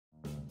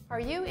Are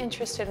you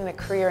interested in a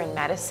career in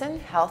medicine,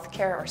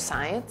 healthcare, or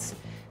science?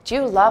 Do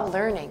you love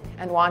learning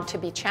and want to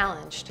be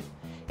challenged?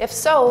 If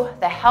so,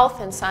 the Health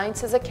and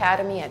Sciences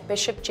Academy at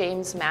Bishop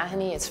James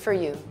Mahoney is for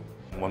you.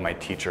 When my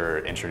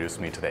teacher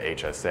introduced me to the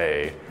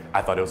HSA,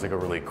 I thought it was like a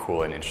really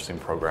cool and interesting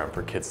program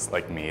for kids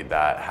like me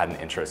that had an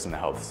interest in the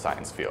health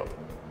science field.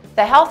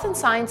 The Health and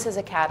Sciences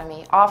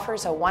Academy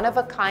offers a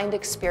one-of-a-kind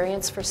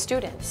experience for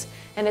students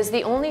and is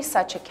the only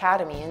such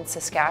academy in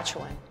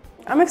Saskatchewan.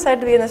 I'm excited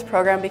to be in this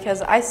program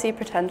because I see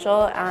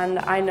potential and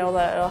I know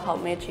that it'll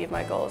help me achieve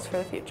my goals for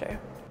the future.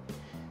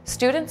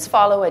 Students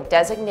follow a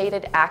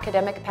designated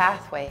academic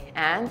pathway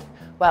and,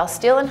 while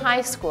still in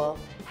high school,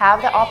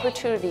 have the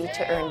opportunity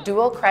to earn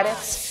dual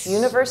credits,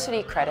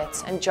 university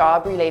credits, and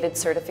job-related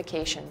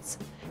certifications.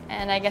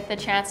 And I get the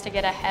chance to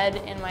get ahead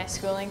in my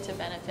schooling to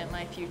benefit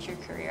my future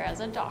career as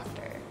a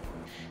doctor.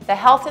 The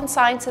Health and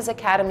Sciences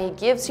Academy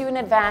gives you an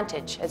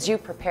advantage as you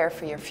prepare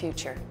for your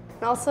future.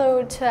 And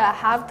also to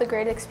have the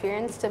great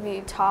experience to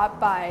be taught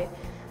by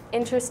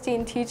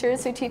interesting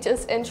teachers who teach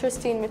us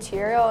interesting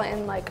material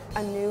in like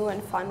a new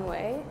and fun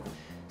way.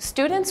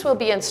 Students will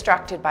be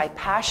instructed by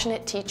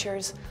passionate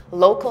teachers,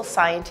 local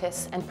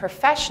scientists, and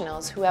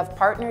professionals who have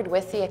partnered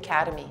with the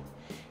Academy.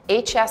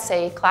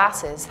 HSA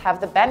classes have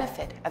the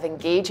benefit of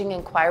engaging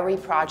inquiry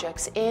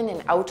projects in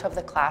and out of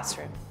the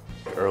classroom.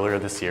 Earlier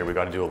this year, we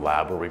got to do a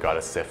lab where we got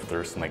to sift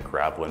through some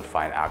gravel and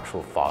find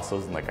actual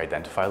fossils and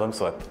identify them.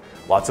 So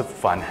lots of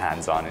fun,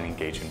 hands-on, and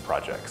engaging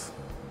projects.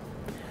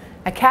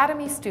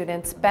 Academy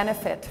students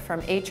benefit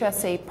from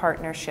HSA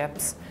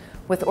partnerships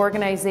with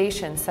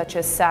organizations such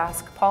as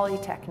Sask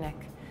Polytechnic,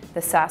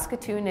 the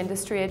Saskatoon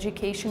Industry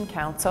Education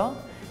Council,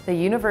 the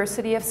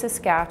University of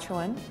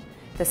Saskatchewan,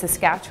 the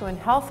Saskatchewan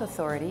Health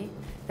Authority,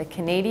 the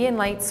Canadian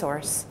Light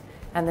Source,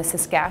 and the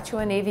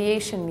Saskatchewan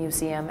Aviation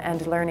Museum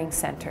and Learning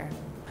Centre.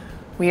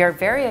 We are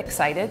very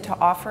excited to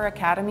offer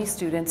Academy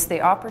students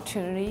the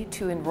opportunity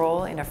to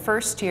enroll in a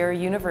first-year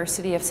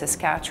University of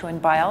Saskatchewan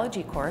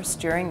biology course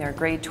during their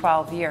grade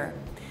 12 year.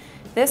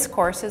 This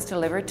course is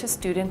delivered to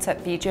students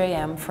at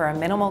BJM for a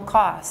minimal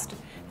cost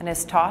and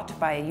is taught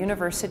by a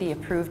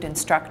university-approved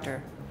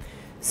instructor.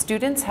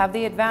 Students have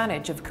the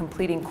advantage of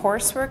completing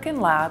coursework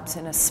and labs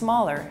in a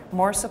smaller,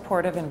 more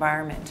supportive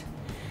environment.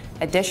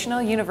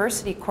 Additional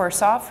university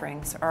course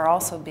offerings are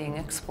also being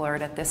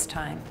explored at this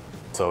time.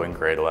 So in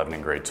grade 11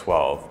 and grade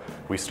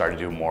 12, we started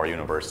to do more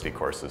university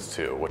courses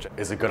too, which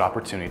is a good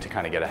opportunity to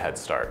kind of get a head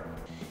start.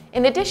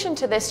 In addition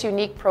to this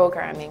unique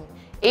programming,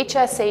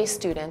 HSA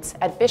students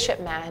at Bishop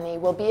Mahoney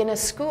will be in a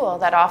school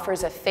that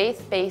offers a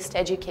faith-based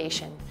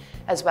education,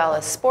 as well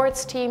as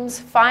sports teams,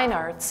 fine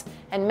arts,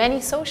 and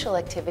many social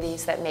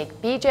activities that make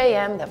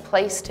BJM the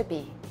place to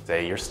be.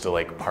 You're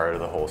still part of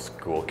the whole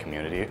school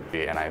community,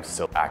 and I'm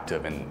still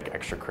active in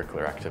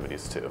extracurricular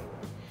activities too.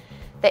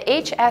 The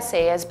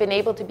HSA has been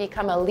able to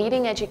become a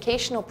leading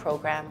educational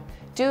program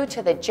due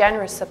to the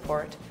generous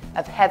support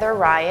of Heather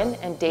Ryan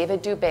and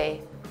David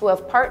Dubé, who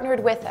have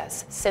partnered with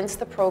us since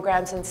the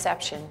program's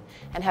inception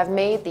and have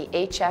made the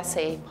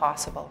HSA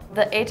possible.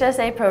 The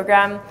HSA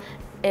program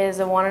is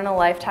a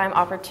one-in-a-lifetime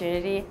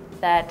opportunity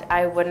that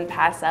I wouldn't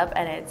pass up,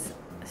 and it's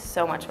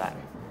so much fun.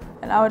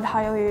 And I would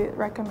highly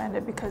recommend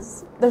it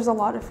because there's a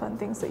lot of fun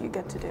things that you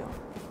get to do.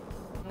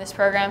 This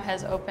program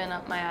has opened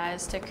up my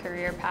eyes to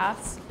career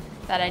paths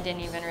that I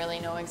didn't even really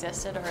know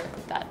existed or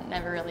that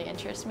never really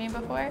interested me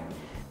before.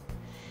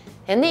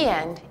 In the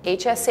end,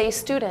 HSA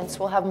students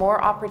will have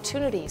more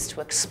opportunities to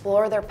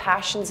explore their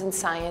passions in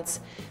science,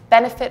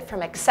 benefit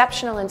from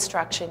exceptional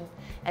instruction,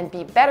 and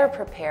be better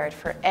prepared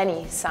for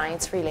any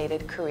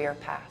science-related career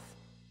path.